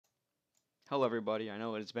Hello, everybody. I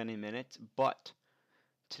know it's been a minute, but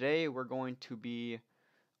today we're going to be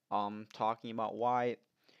talking about why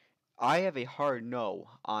I have a hard no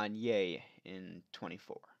on Ye in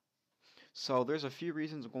 24. So there's a few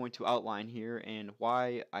reasons I'm going to outline here, and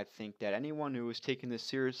why I think that anyone who is taking this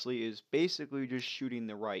seriously is basically just shooting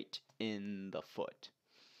the right in the foot.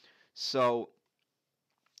 So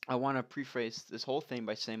I want to preface this whole thing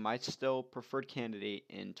by saying my still preferred candidate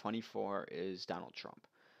in 24 is Donald Trump.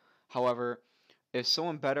 However, if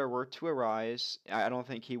someone better were to arise, I don't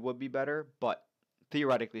think he would be better, but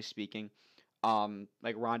theoretically speaking,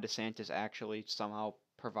 like Ron DeSantis actually somehow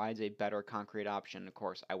provides a better concrete option. Of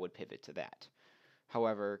course, I would pivot to that.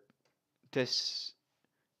 However, this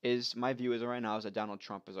is my view as of right now is that Donald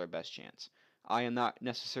Trump is our best chance. I am not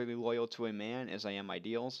necessarily loyal to a man as I am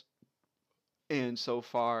ideals, and so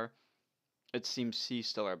far, it seems he's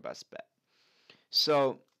still our best bet.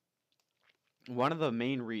 So, one of the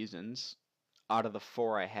main reasons out of the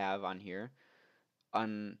four I have on here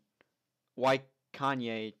on why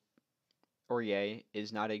Kanye or Ye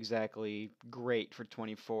is not exactly great for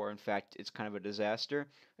 24. In fact, it's kind of a disaster.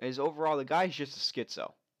 Is overall the guy's just a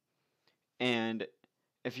schizo, and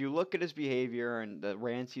if you look at his behavior and the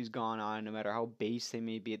rants he's gone on, no matter how base they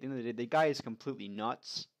may be, at the end of the day, the guy is completely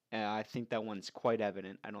nuts. And I think that one's quite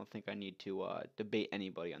evident. I don't think I need to debate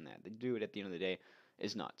anybody on that. The dude, at the end of the day,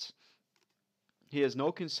 is nuts. He has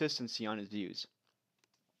no consistency on his views.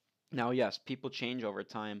 Now, yes, people change over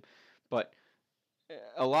time, but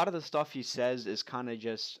a lot of the stuff he says is kind of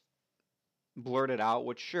just blurted out,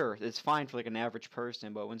 which sure, it's fine for like an average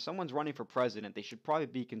person, but when someone's running for president, they should probably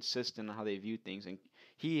be consistent on how they view things, and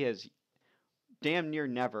he has damn near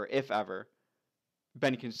never, if ever,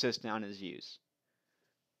 been consistent on his views.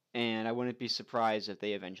 And I wouldn't be surprised if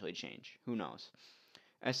they eventually change. Who knows?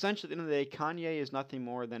 Essentially, at the end of the day, Kanye is nothing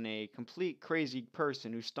more than a complete crazy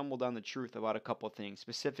person who stumbled on the truth about a couple of things.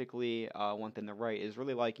 Specifically, one thing the right is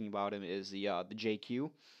really liking about him is the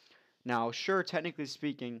JQ. Now, sure, technically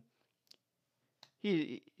speaking,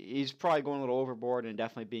 he's probably going a little overboard and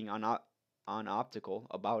definitely being unoptical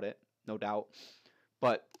about it, no doubt.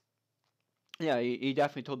 But yeah, he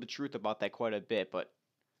definitely told the truth about that quite a bit. But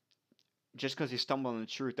just because he stumbled on the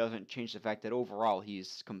truth doesn't change the fact that overall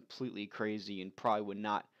he's completely crazy and probably would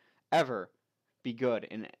not ever be good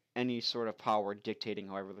in any sort of power dictating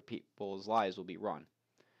however the people's lives will be run.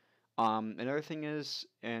 Another thing is,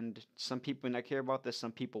 and some people may not care about this,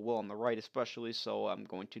 some people will on the right especially, so I'm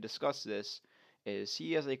going to discuss this, is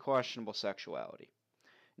he has a questionable sexuality.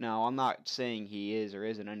 Now, I'm not saying he is or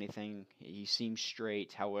isn't anything. He seems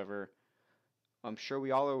straight. However, I'm sure we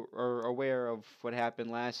all are aware of what happened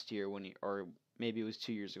last year when he, or maybe it was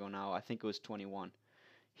 2 years ago now. I think it was 21.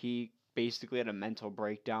 He basically had a mental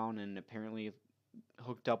breakdown and apparently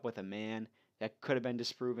hooked up with a man. That could have been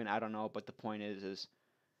disproven. I don't know, but the point is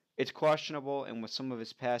it's questionable, and with some of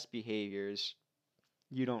his past behaviors,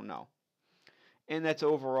 you don't know. And that's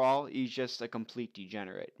overall, he's just a complete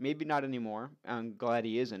degenerate. Maybe not anymore. I'm glad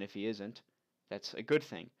he isn't if he isn't. That's a good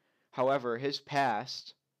thing. However, his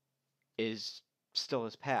past is still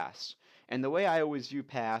his past. And the way I always view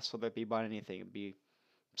past, whether it be about anything, it be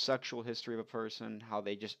sexual history of a person, how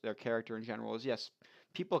they just, their character in general is, yes,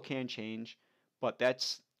 people can change, but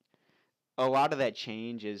that's, a lot of that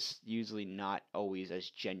change is usually not always as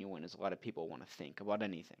genuine as a lot of people want to think about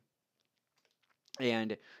anything.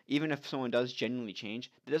 And even if someone does genuinely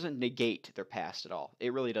change, it doesn't negate their past at all.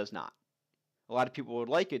 It really does not. A lot of people would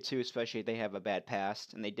like it to, especially if they have a bad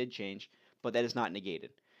past and they did change, but that is not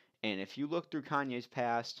negated. And if you look through Kanye's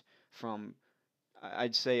past from,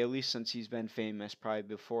 I'd say at least since he's been famous, probably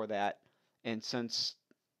before that, and since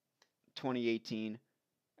 2018,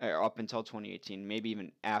 or up until 2018, maybe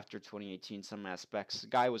even after 2018, some aspects, the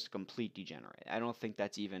guy was a complete degenerate. I don't think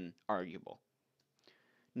that's even arguable.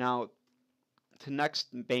 Now, the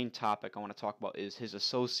next main topic I want to talk about is his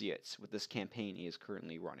associates with this campaign he is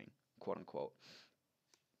currently running, quote unquote.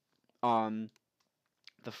 Um,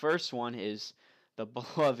 the first one is the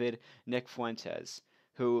beloved Nick Fuentes,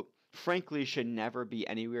 who frankly should never be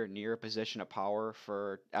anywhere near a position of power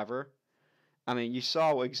forever. I mean, you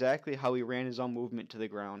saw exactly how he ran his own movement to the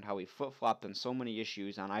ground, how he flip flopped on so many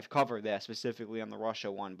issues, and I've covered that specifically on the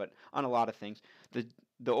Russia one, but on a lot of things.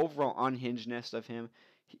 The overall unhingedness of him,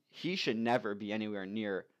 he should never be anywhere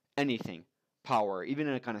near anything power, even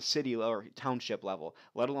in a kind of city or township level,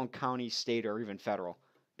 let alone county, state, or even federal.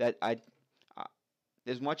 That uh,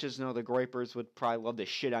 as much as the Groypers would probably love the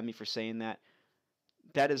shit on me for saying that,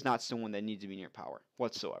 that is not someone that needs to be near power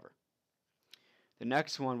whatsoever. The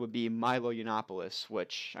next one would be Milo Yiannopoulos,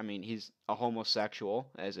 which, I mean, he's a homosexual,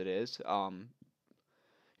 as it is. Now,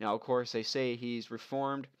 of course, they say he's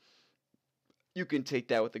reformed, You can take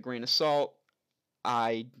that with a grain of salt.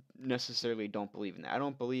 I necessarily don't believe in that. I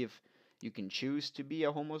don't believe you can choose to be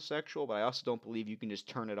a homosexual, but I also don't believe you can just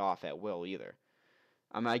turn it off at will either.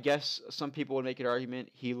 I guess some people would make an argument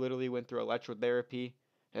he literally went through electrotherapy.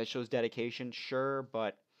 That shows dedication, sure,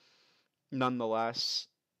 but nonetheless,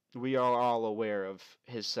 we are all aware of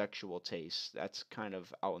his sexual tastes. That's kind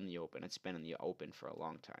of out in the open. It's been in the open for a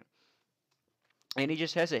long time. And he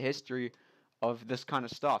just has a history of this kind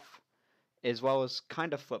of stuff, as well as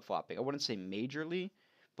kind of flip flopping. I wouldn't say majorly,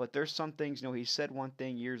 but there's some things, he said one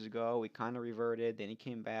thing years ago, he kind of reverted, then he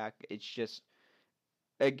came back. It's just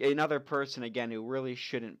another person, again, who really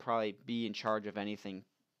shouldn't probably be in charge of anything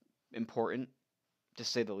important, to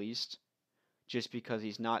say the least, just because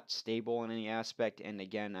he's not stable in any aspect. And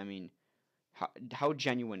again, I mean, how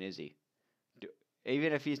genuine is he?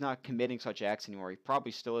 Even if he's not committing such acts anymore, he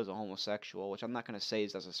probably still is a homosexual, which I'm not going to say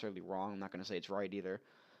is necessarily wrong. I'm not going to say it's right either.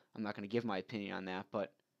 I'm not going to give my opinion on that,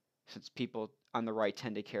 but since people on the right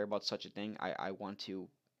tend to care about such a thing, I want to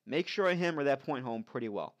make sure I hammer that point home pretty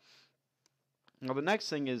well. Now, the next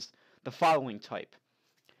thing is the following type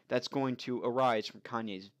that's going to arise from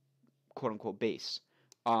Kanye's quote unquote base.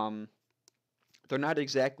 They're not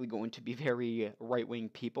exactly going to be very right wing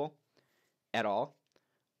people at all.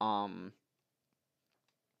 A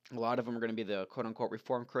lot of them are going to be the quote unquote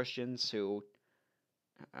Reformed Christians who,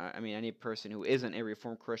 any person who isn't a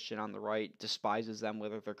Reformed Christian on the right despises them,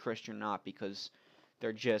 whether they're Christian or not, because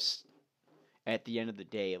they're just, at the end of the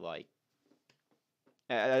day, like,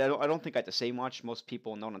 I don't think I have to say much. Most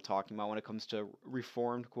people know what I'm talking about when it comes to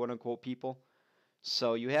Reformed quote unquote people.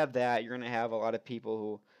 So you have that. You're going to have a lot of people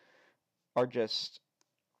who are just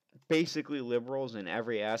basically liberals in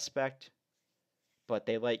every aspect, but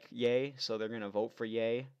they like Ye, so they're going to vote for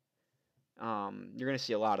Ye. You're going to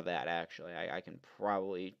see a lot of that, actually. I can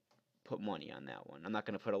probably put money on that one. I'm not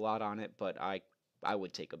going to put a lot on it, but I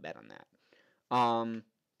would take a bet on that.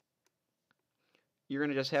 You're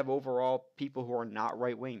going to just have overall people who are not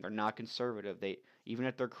right wing. They're not conservative. Even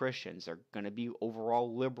if they're Christians, they're going to be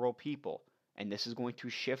overall liberal people. And this is going to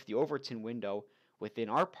shift the Overton window within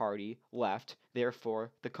our party left,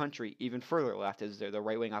 therefore the country even further left, as the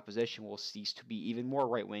right wing opposition will cease to be even more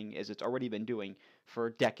right wing, as it's already been doing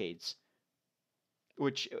for decades,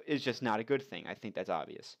 which is just not a good thing. I think that's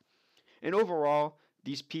obvious. And overall,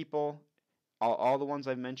 these people, all the ones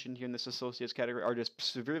I've mentioned here in this associates category, are just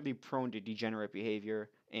severely prone to degenerate behavior,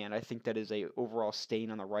 and I think that is a overall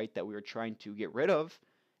stain on the right that we are trying to get rid of,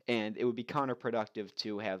 and it would be counterproductive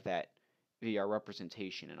to have that be our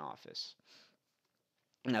representation in office.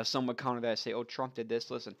 Now, some would counter that and say, oh, Trump did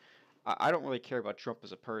this. Listen, I don't really care about Trump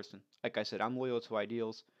as a person. Like I said, I'm loyal to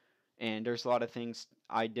ideals, and there's a lot of things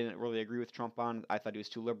I didn't really agree with Trump on. I thought he was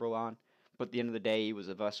too liberal on. But at the end of the day, he was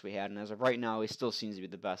the best we had, and as of right now, he still seems to be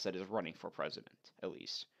the best that is running for president, at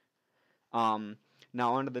least. Now,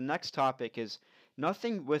 on to the next topic is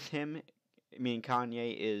nothing with him, meaning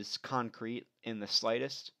Kanye, is concrete in the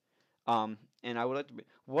slightest. And I would like to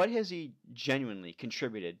what has he genuinely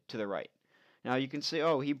contributed to the right? Now, you can say,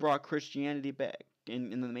 oh, he brought Christianity back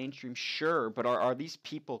in the mainstream. Sure, but are these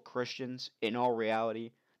people Christians in all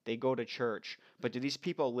reality? They go to church, but do these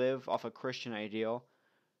people live off a Christian ideal?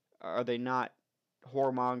 Are they not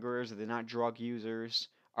whoremongers? Are they not drug users?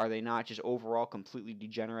 Are they not just overall completely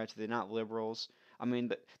degenerates? Are they not liberals? I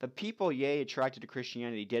mean, the people Ye attracted to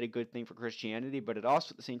Christianity did a good thing for Christianity, but it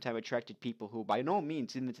also at the same time attracted people who, by no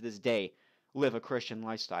means, even to this day, live a Christian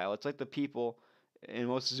lifestyle. It's like the people, and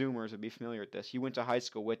most Zoomers would be familiar with this, you went to high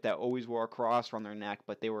school with that always wore a cross around their neck,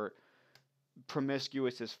 but they were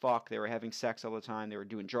promiscuous as fuck. They were having sex all the time. They were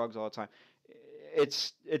doing drugs all the time.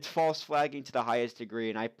 It's false flagging to the highest degree,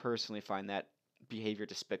 and I personally find that behavior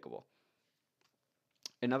despicable.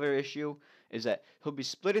 Another issue is that he'll be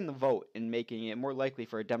splitting the vote and making it more likely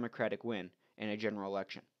for a Democratic win in a general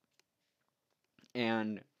election.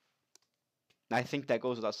 And I think that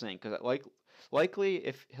goes without saying, because likely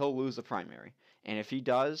if he'll lose the primary, and if he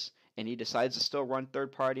does, and he decides to still run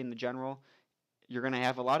third party in the general, you're going to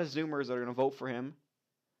have a lot of Zoomers that are going to vote for him,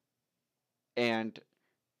 and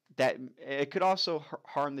that it could also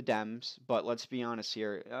harm the Dems. But let's be honest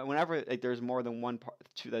here: whenever there's more than one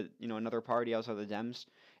to the another party outside the Dems,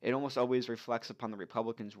 it almost always reflects upon the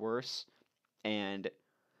Republicans worse, and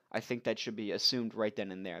I think that should be assumed right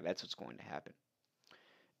then and there. That's what's going to happen.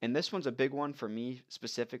 And this one's a big one for me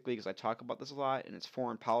specifically because I talk about this a lot, and it's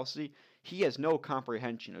foreign policy. He has no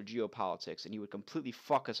comprehension of geopolitics, and he would completely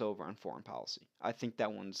fuck us over on foreign policy. I think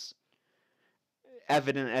that one's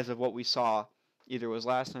evident as of what we saw. Either it was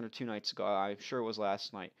last night or 2 nights ago. I'm sure it was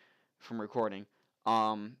last night from recording.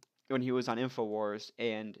 When he was on Infowars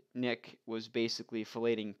and Nick was basically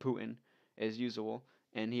filleting Putin as usual,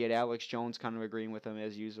 and he had Alex Jones kind of agreeing with him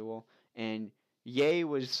as usual, and Ye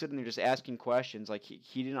was sitting there just asking questions like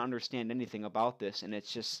he didn't understand anything about this, and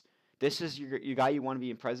it's just this is your guy you want to be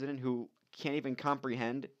in president who can't even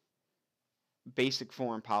comprehend basic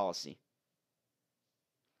foreign policy.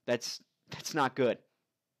 That's not good.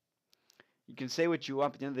 You can say what you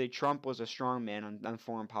want, but at the end of the day, Trump was a strong man on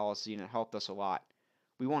foreign policy, and it helped us a lot.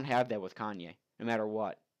 We won't have that with Kanye, no matter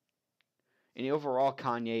what. And overall,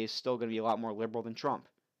 Kanye is still going to be a lot more liberal than Trump.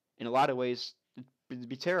 In a lot of ways, it'd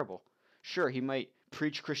be terrible. Sure, he might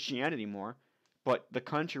preach Christianity more, but the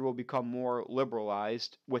country will become more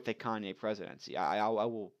liberalized with a Kanye presidency. I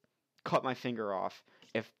will cut my finger off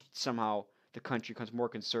if somehow the country becomes more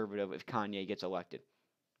conservative if Kanye gets elected.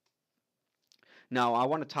 Now, I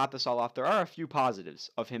want to top this all off. There are a few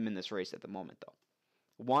positives of him in this race at the moment, though.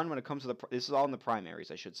 One, when it comes to this is all in the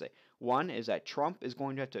primaries, I should say. One is that Trump is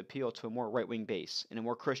going to have to appeal to a more right-wing base and a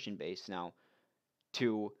more Christian base now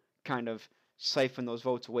to kind of siphon those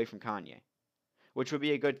votes away from Kanye, which would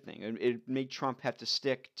be a good thing. It'd make Trump have to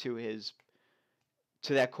stick to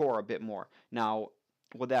that core a bit more. Now,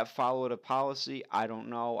 will that follow the policy? I don't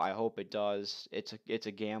know. I hope it does. It's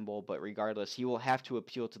a gamble, but regardless, he will have to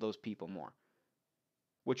appeal to those people more,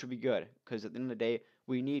 which would be good because at the end of the day,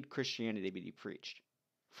 we need Christianity to be preached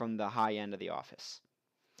from the high end of the office.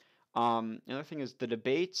 Another thing is the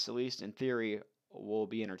debates, at least in theory, will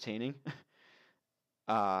be entertaining.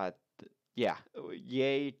 Yeah,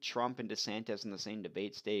 Ye, Trump, and DeSantis on the same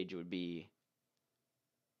debate stage would be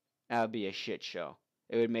a shit show.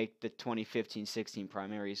 It would make the 2015-16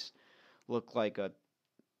 primaries look like a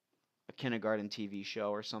kindergarten TV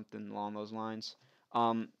show or something along those lines.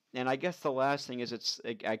 And I guess the last thing is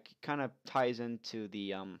it kind of ties into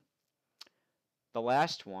the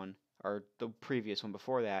last one or the previous one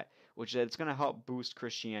before that, which is that it's going to help boost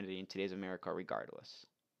Christianity in today's America regardless,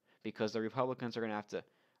 because the Republicans are going to have to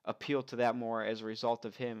appeal to that more as a result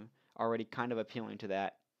of him already kind of appealing to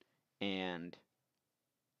that. And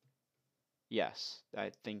yes,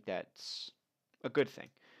 I think that's a good thing.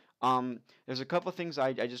 There's a couple of things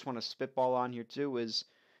I just want to spitball on here too. Is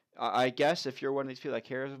I guess if you're one of these people that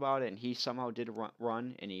cares about it, and he somehow did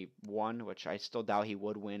run and he won, which I still doubt he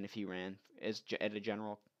would win if he ran as a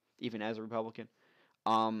general, even as a Republican.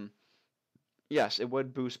 Yes, it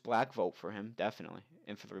would boost black vote for him, definitely,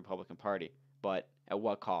 and for the Republican Party. But at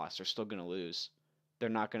what cost? They're still going to lose. They're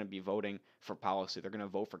not going to be voting for policy. They're going to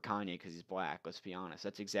vote for Kanye because he's black. Let's be honest.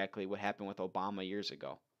 That's exactly what happened with Obama years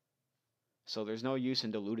ago. So there's no use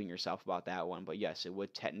in deluding yourself about that one. But yes, it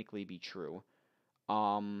would technically be true.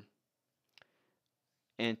 And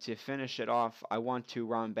to finish it off, I want to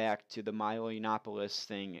run back to the Milo Yiannopoulos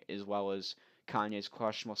thing as well as Kanye's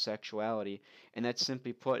questionable sexuality. And that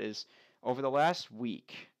simply put is, over the last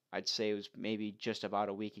week, I'd say it was maybe just about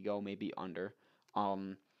a week ago, maybe under,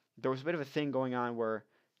 there was a bit of a thing going on where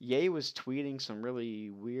Ye was tweeting some really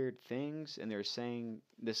weird things, and they're saying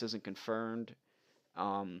this isn't confirmed,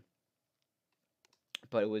 but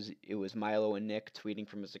it was Milo and Nick tweeting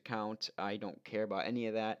from his account. I don't care about any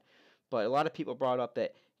of that, but a lot of people brought up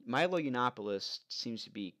that Milo Yiannopoulos seems to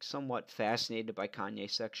be somewhat fascinated by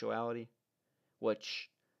Kanye's sexuality, which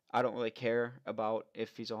I don't really care about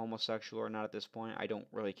if he's a homosexual or not at this point. I don't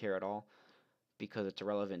really care at all because it's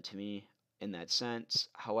irrelevant to me in that sense.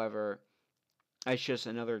 However, it's just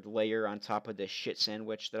another layer on top of this shit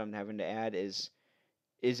sandwich that I'm having to add is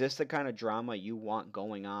this the kind of drama you want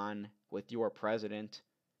going on with your president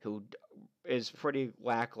who is pretty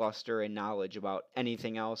lackluster in knowledge about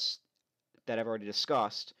anything else that I've already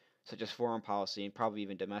discussed, such as foreign policy and probably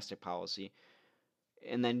even domestic policy?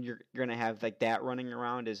 And then you're gonna have like that running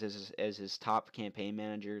around as his top campaign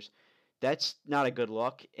managers. That's not a good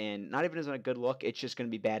look, and not even as a good look. It's just gonna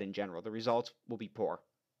be bad in general. The results will be poor.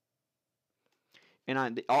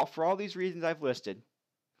 And for all these reasons I've listed,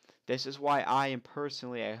 this is why I am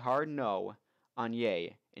personally a hard no on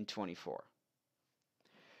Ye in 24.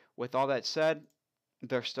 With all that said,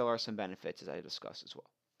 there still are some benefits as I discussed as well.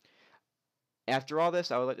 After all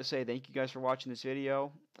this, I would like to say thank you guys for watching this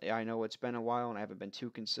video. I know it's been a while and I haven't been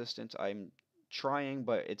too consistent. I'm trying,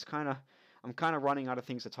 but I'm kind of running out of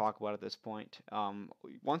things to talk about at this point.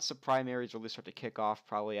 Once the primaries really start to kick off,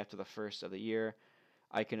 probably after the first of the year,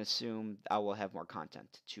 I can assume I will have more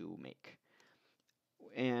content to make.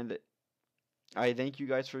 And I thank you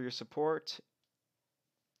guys for your support.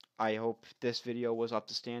 I hope this video was up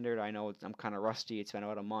to standard. I know I'm kind of rusty. It's been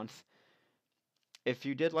about a month. If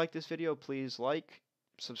you did like this video, please like,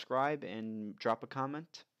 subscribe, and drop a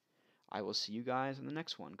comment. I will see you guys in the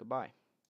next one. Goodbye.